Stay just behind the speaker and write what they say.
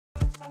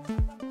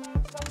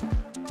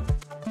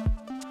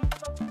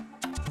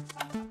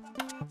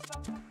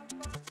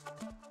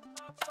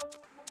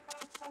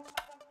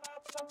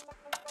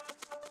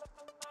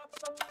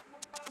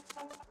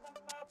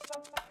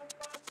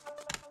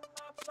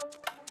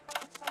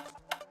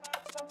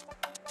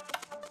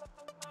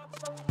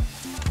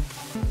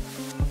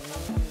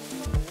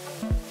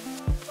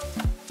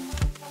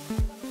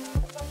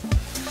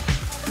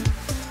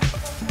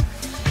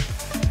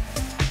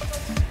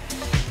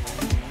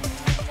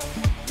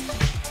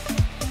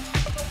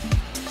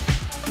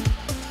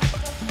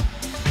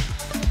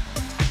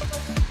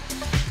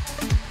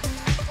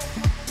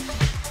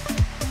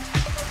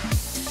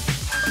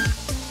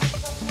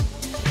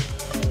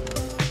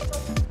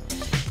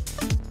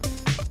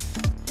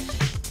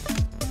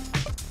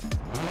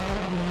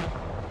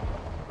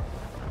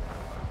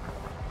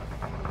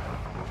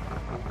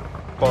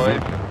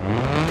Five,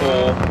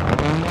 4,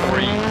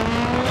 3,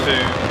 2,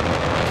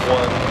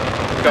 1,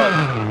 go.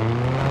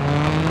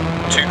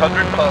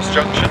 200 past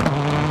junction.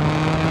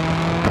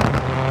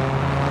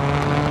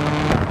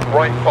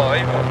 Right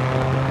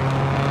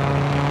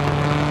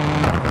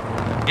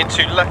 5.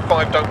 Into left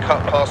 5, don't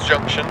cut past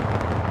junction.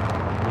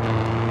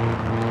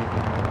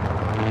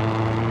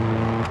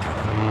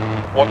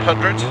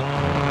 100.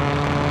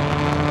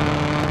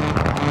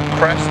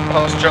 Crest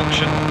past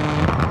junction.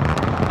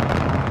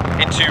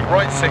 Into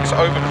right 6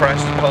 over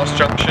crest past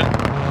junction.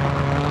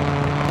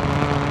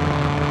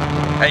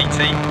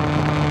 80.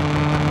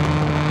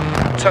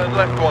 Turn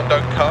left 1,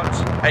 don't cut.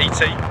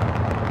 80.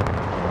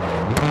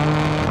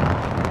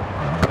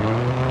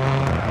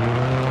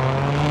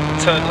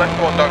 Turn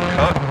left 1, don't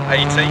cut.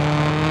 80.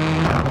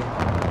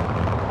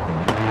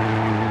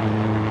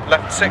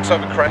 Left 6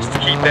 over crest,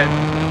 keep in.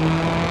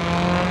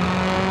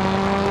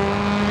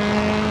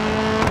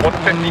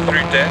 150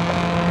 through dip.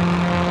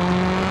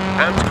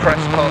 And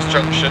crest past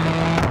junction.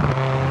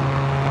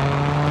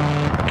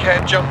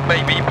 Care jump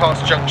maybe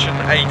past junction.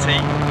 80.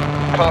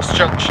 Past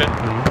junction.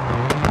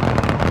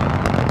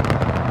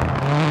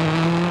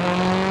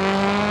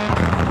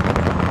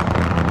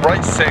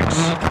 Right 6.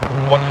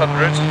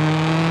 100.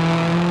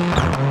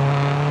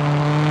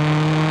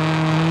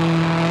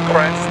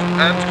 Crest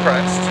and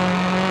crest.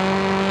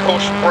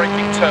 Caution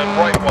braking, turn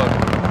right 1.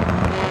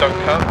 Don't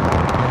cut.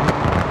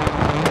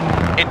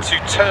 Into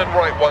turn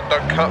right 1,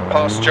 don't cut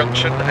past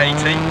junction.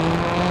 80.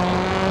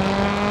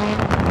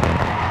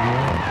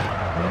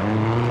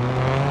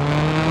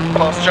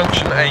 Past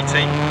junction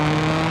 80.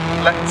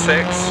 Left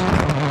 6.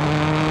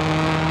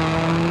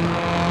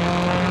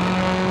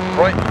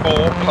 Right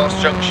 4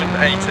 past junction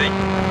 80.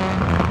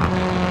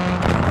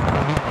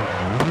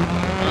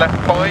 Left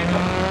 5.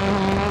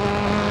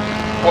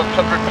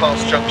 100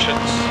 past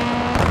junctions.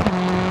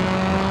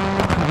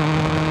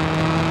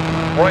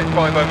 Right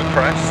 5 over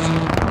crest.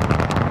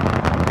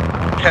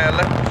 Care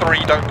left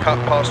 3, don't cut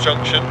past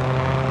junction.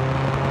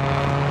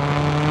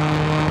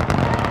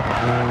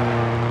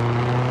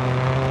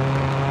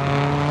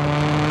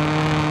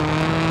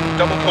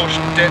 Double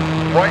caution dip,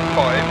 right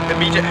 5,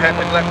 immediate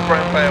hairpin left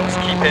ground bales,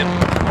 keep in,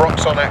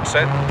 rocks on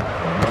exit.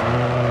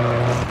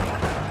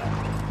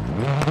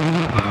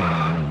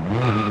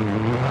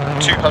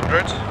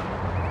 .200.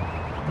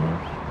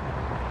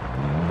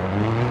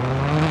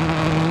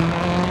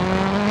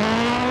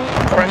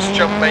 Crest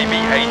jump maybe,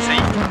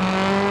 80.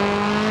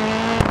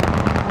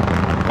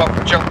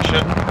 Bump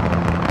junction.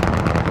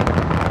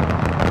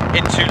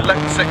 Into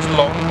left 6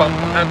 long, bump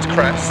and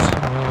crest.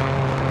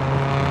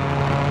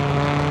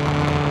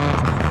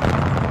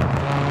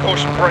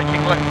 Caution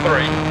braking left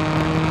 3.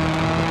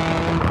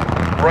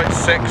 Right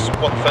 6,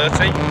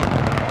 130.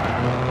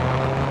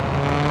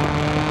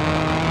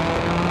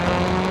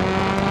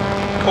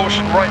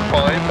 Caution right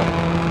 5.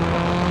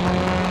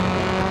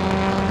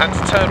 And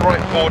turn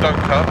right 4,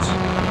 don't cut.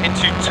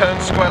 Into turn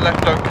square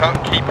left, don't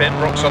cut, keep in,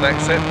 rocks on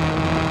exit.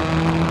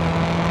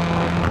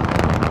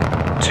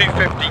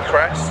 250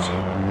 crest.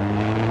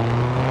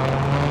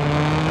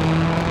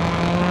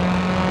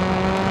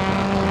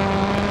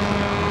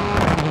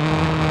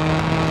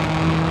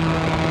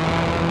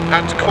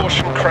 And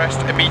caution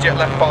crest, immediate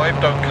left 5,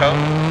 don't cut.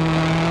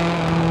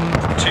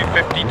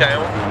 250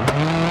 down.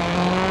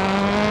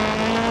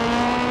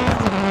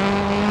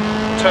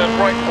 Turn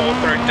right 4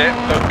 through dip,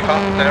 don't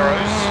cut,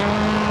 narrows.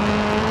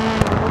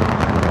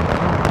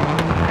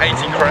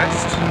 80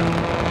 crest.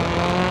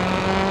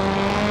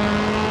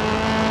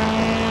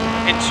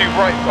 Into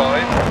right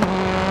 5.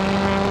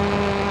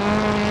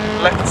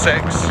 Left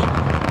 6.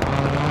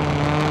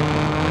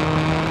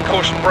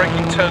 Caution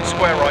braking, turn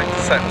square right,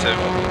 deceptive.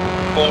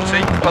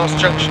 40, past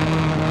junction.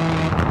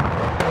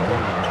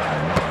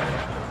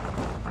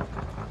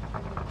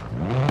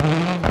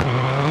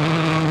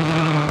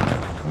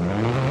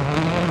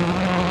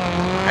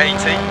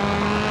 80.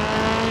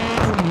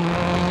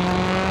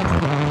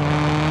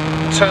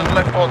 Turn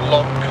left 1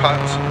 long,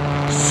 cut.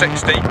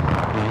 60.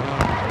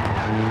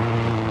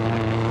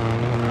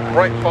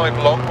 Right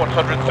 5 long,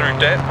 100 through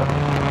dip.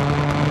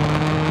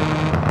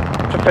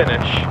 To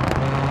finish.